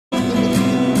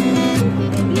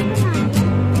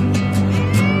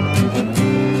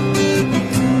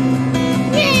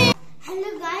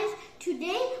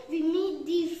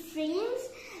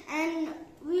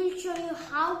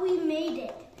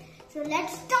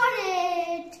let's start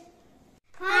it.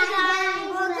 Hi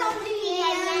guys, welcome to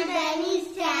yahya and behni's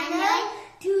channel.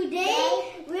 Today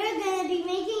we're gonna be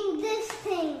making this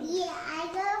thing. Yeah, I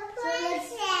got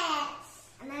princess.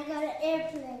 And I got an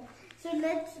airplane. So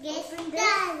let's Get open this.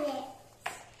 started.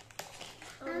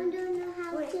 I don't know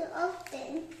how to open.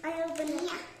 I open it.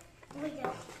 Yeah. Here we go.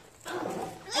 I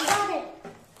got it.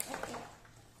 Okay.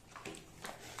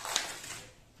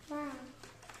 Wow.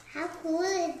 How cool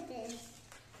is this?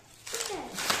 Okay.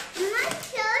 I'm not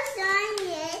sure on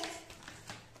it.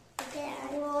 Okay.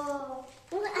 Whoa.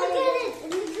 Look Look at it. It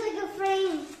looks like a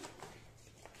frame.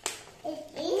 It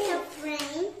is a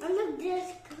frame. And look, there's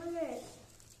colors.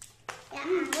 Yeah, I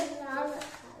love the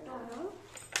color.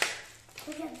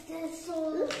 Look at this. So,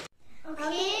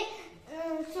 okay.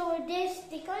 So there's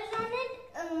stickers on it.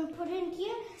 Put in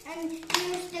here, and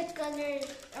here's the colors.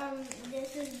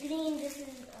 This is green. This is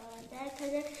that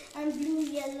color, and blue,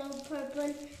 yellow,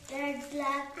 purple, red,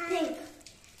 black, pink.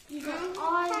 These are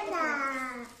all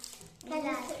color.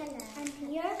 And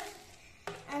here,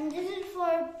 and this is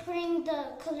for putting the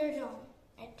colors on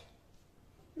it.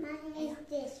 Mine is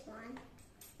this one.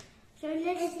 So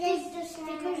let's take the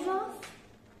stickers off.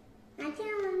 I think I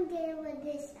want to get with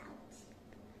this out.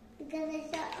 Because I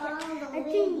saw all the I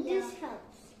think this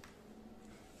helps.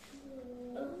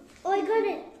 Oh, I got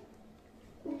it.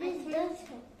 This does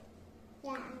help.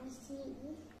 Yeah, I see.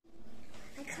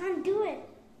 I can't do it.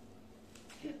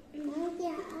 Move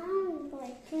your arm. I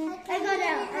got it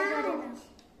out. I got it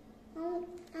out.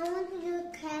 I want to do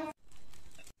it carefully.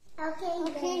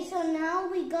 Okay, so now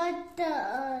we got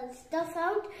the stuff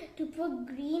out to put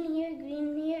green here,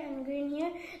 and green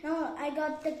here. Now I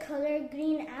got the color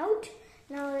green out.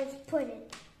 Now let's put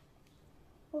it.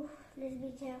 Oh, let's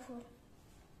be careful.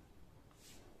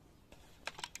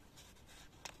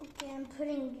 Okay, I'm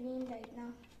putting green right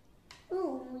now.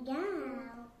 Oh, yeah.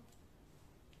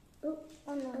 Oh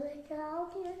no. Look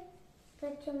out here.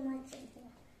 Put too much in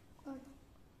there. Oh.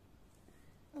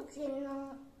 Okay,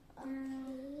 now.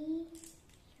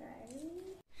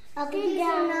 Okay,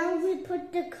 so now we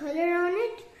put the color on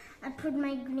it. I put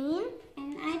my green.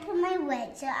 And I put my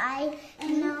red,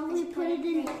 And now we put it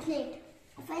in the plate.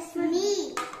 First,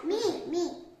 me. Be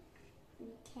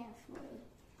careful.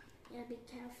 Yeah, be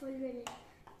careful with it.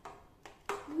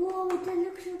 Whoa, that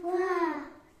looks so cool. Wow.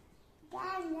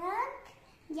 That look?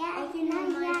 Yeah, Okay, now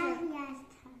my turn. last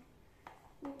time.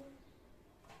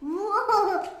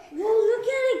 Whoa, look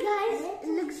at it, guys. It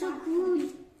looks so cool.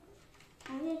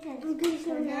 Okay,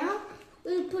 so now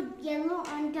we'll put yellow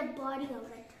on the body of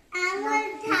it.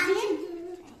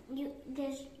 We'll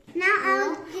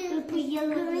put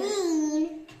yellow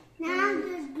green. Now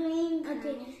the green.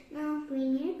 Okay, now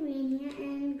Green here,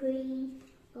 and green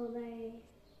over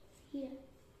here.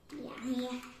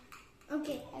 Yeah.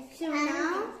 okay. So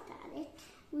now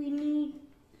we need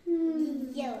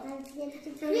yellow.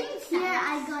 So here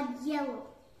I got yellow.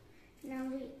 Now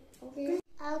we open.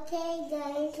 Okay,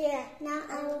 guys. Yeah. Now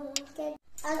I'll get.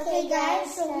 Okay,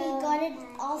 guys. So we got it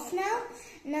off now.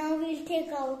 Now we'll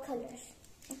take our colors.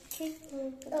 Okay.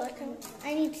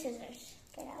 I need scissors.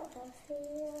 Get out of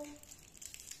here.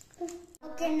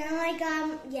 Okay, now I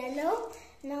got yellow.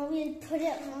 Now we'll put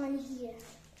it on here.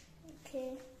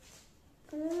 Okay.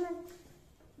 Now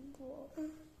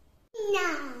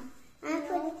I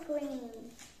put green.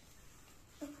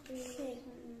 Okay.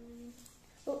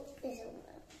 Oh, this one.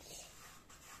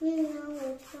 You know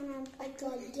which one I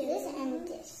got this and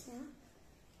this. No?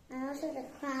 And also the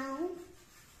crown.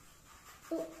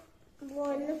 Oh,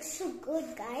 wow, it looks so good,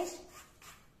 guys.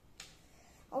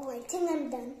 Oh, I think I'm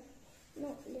done. No, a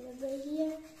little bit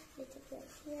here, little bit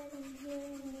here, and here,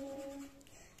 and here.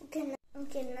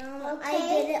 Okay, now I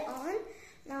get it on.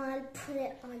 Now I'll put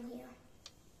it on here.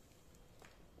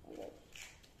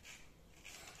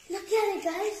 Look at it,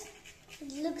 guys.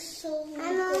 It looks so good.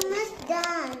 I'm almost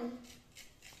done.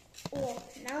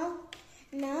 Oh,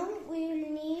 now we will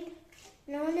need.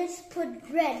 Now let's put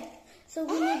red. So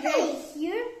we need red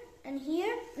here and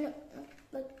here. No,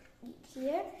 but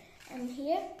here and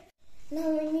here. Now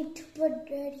we need to put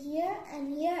red here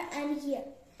and here and here.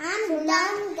 I'm So done,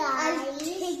 now guys. I'll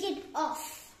take it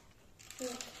off.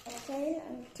 Okay,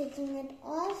 I'm taking it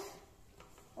off.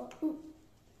 Oh, ooh.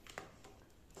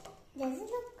 Does it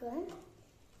look good?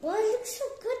 Well, it looks so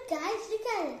good, guys. Look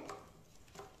at it.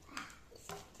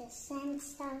 The same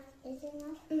stuff, isn't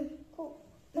it? Mm.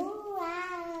 Oh,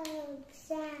 wow.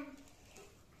 Sand.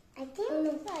 I think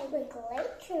it's like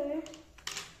glitter.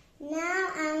 Now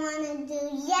I want to do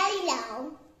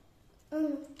yellow.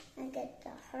 I get the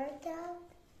heart out.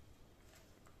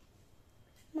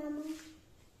 Mama.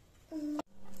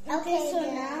 Okay, so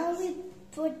now we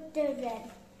put the red.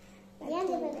 Yeah,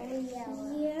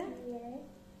 here.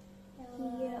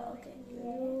 Here. Okay.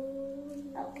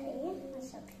 Okay,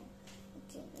 that's okay.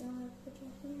 Okay, now I put it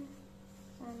here.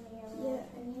 Here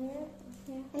And here.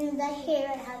 Here. and the here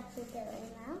I have to do it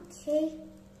now. Okay.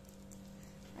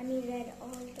 I need red all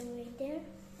the way there.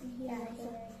 And here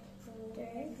also the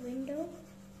red window.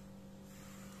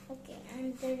 Okay,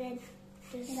 and the red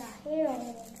just Here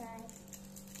guys.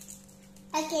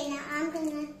 Okay, now I'm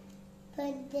gonna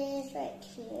put this right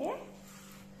here.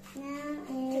 Now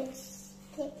it's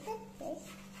take this.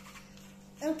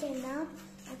 okay, now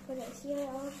I put it here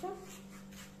also.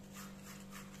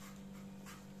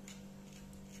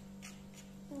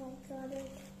 Oh, I got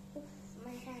it. Oof,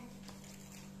 my hand.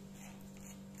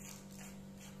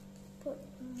 Put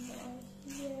more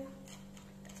here.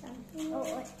 Something. Oh,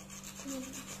 wait.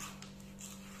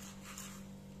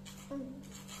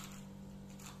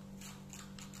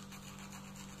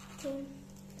 Okay,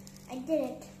 I did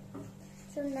it.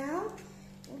 So now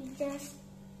we just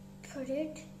put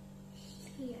it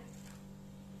here.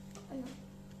 Oh, no.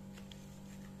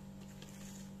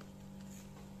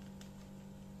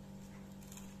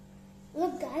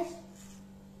 Look, guys.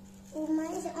 Oh,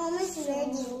 mine's almost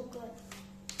ready. So good.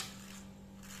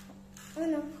 Oh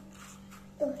no.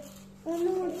 Oh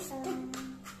no, it's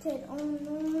stick. Oh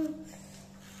no.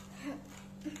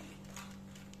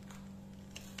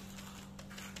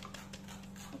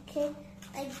 Okay,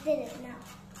 I did it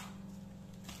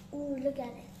now. Ooh, look at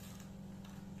it.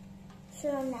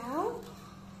 So now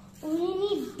we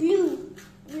need blue.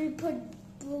 We'll put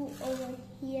blue over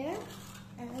here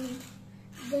and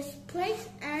this place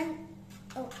and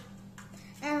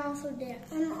also there.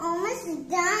 I'm almost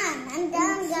done. I'm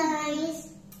done,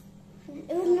 guys.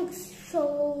 It looks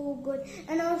so good.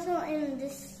 And also in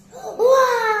this.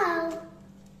 Wow!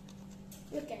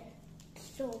 Look at it.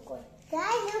 So good.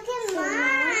 Guys, look at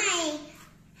mine.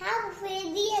 How pretty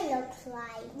it looks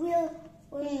like. We'll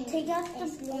take out the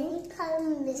blue. Any color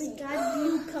missing. We got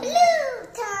blue color. Blue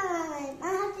time. I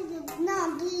have to do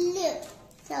blue.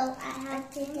 So I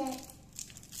have to get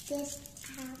this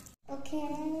out. Okay.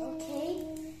 Okay.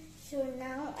 So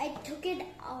now I took it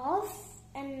off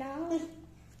and now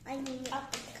I need to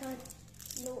cut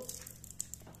blue.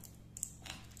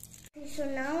 Okay, so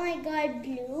now I got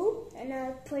blue and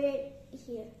I'll put it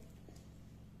here.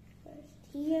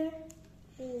 First here.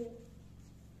 Ooh.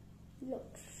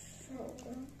 Looks so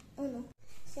good. Oh no.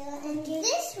 So and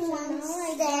this one now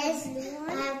I says got blue one.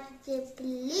 I have to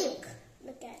blue.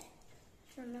 Look at it.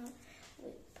 So now we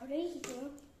put it here.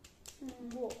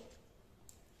 Whoa.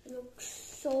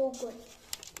 Looks so good.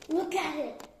 Look at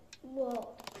it. Whoa.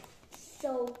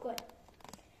 So good.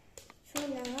 So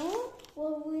now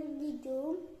what we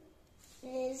do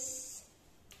is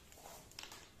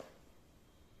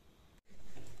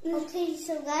okay,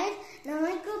 so guys, now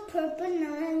I got purple.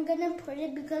 Now I'm gonna put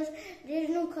it because there's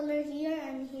no color here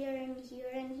and here and here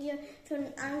and here. So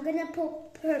I'm gonna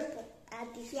put purple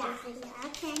at these places. Yeah.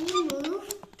 Can you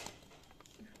move?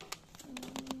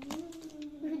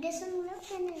 It doesn't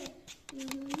look in it.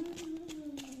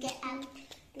 Get out.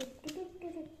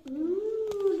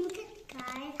 Ooh, look at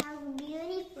guys how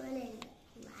beautiful it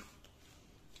looks like.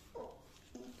 Oh,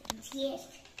 yes.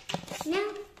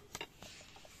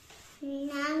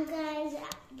 Now guys,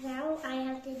 now I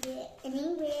have to get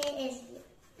anywhere is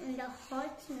in the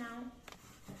heart now.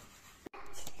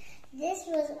 This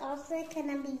was also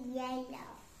gonna be yellow.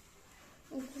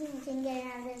 You can get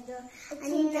out of this door.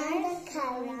 Okay, And guys, another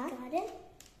color. got it.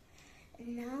 And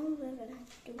now we're gonna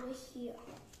do it here.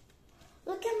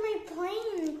 Look at my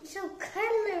plane, it's so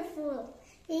colorful.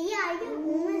 Yeah, are you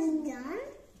almost done?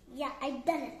 Yeah, I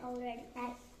done it already.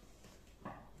 I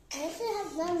also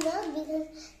have done those because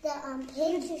the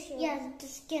picture shows. Yeah, the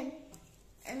skin.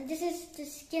 And this is the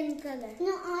skin color.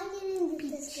 No, I didn't do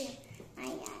the skin.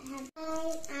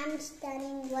 I'm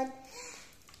studying what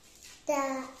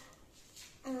the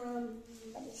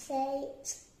what do you say?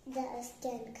 The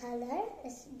skin color.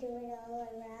 Let's do it all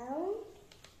around.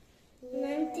 And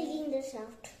I'm taking this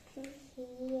out.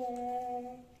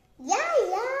 Here. Yeah.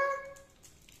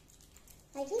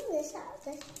 I think this out.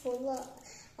 That's full of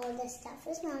all the stuff.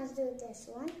 Now let's do this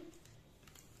one.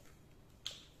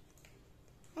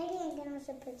 I think I can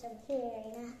also put some here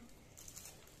right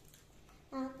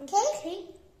now. Okay.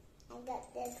 I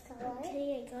got this color.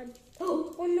 Okay, I got.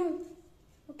 Oh no.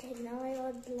 Okay, now I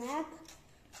got black.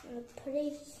 I'm gonna put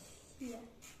it here.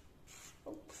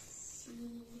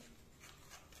 Oopsie.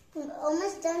 I'm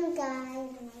almost done, guys.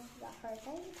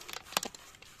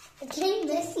 Okay,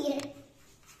 this here.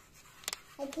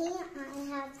 I think I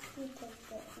have to put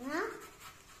this now.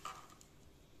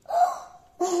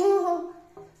 Oh!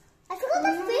 I forgot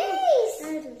the face!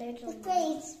 The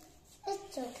face.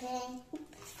 It's okay.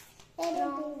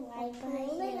 It'll be white.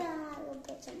 We'll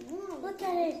put some more. Look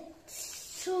at it.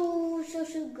 So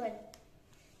good.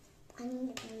 I'm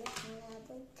going to make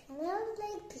another color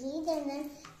like peach and then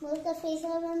move the face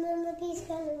over and then the peach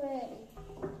color ready.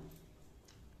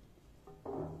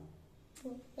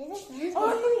 Oh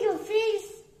no, your face.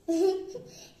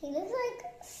 He looks like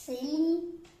silly.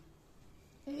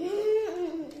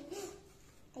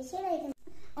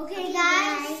 Okay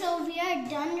guys, so we are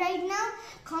done right now.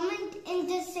 Comment in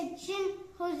the section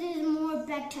whose is more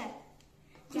better.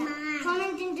 Yeah,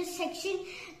 comment in the section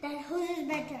that whose is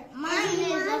better. Mine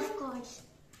is, of course.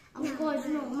 Of course,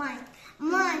 no, mine.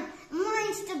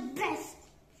 Mine's the best.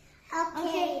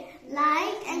 Okay,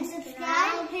 like and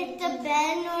subscribe. Hit the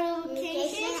bell notification.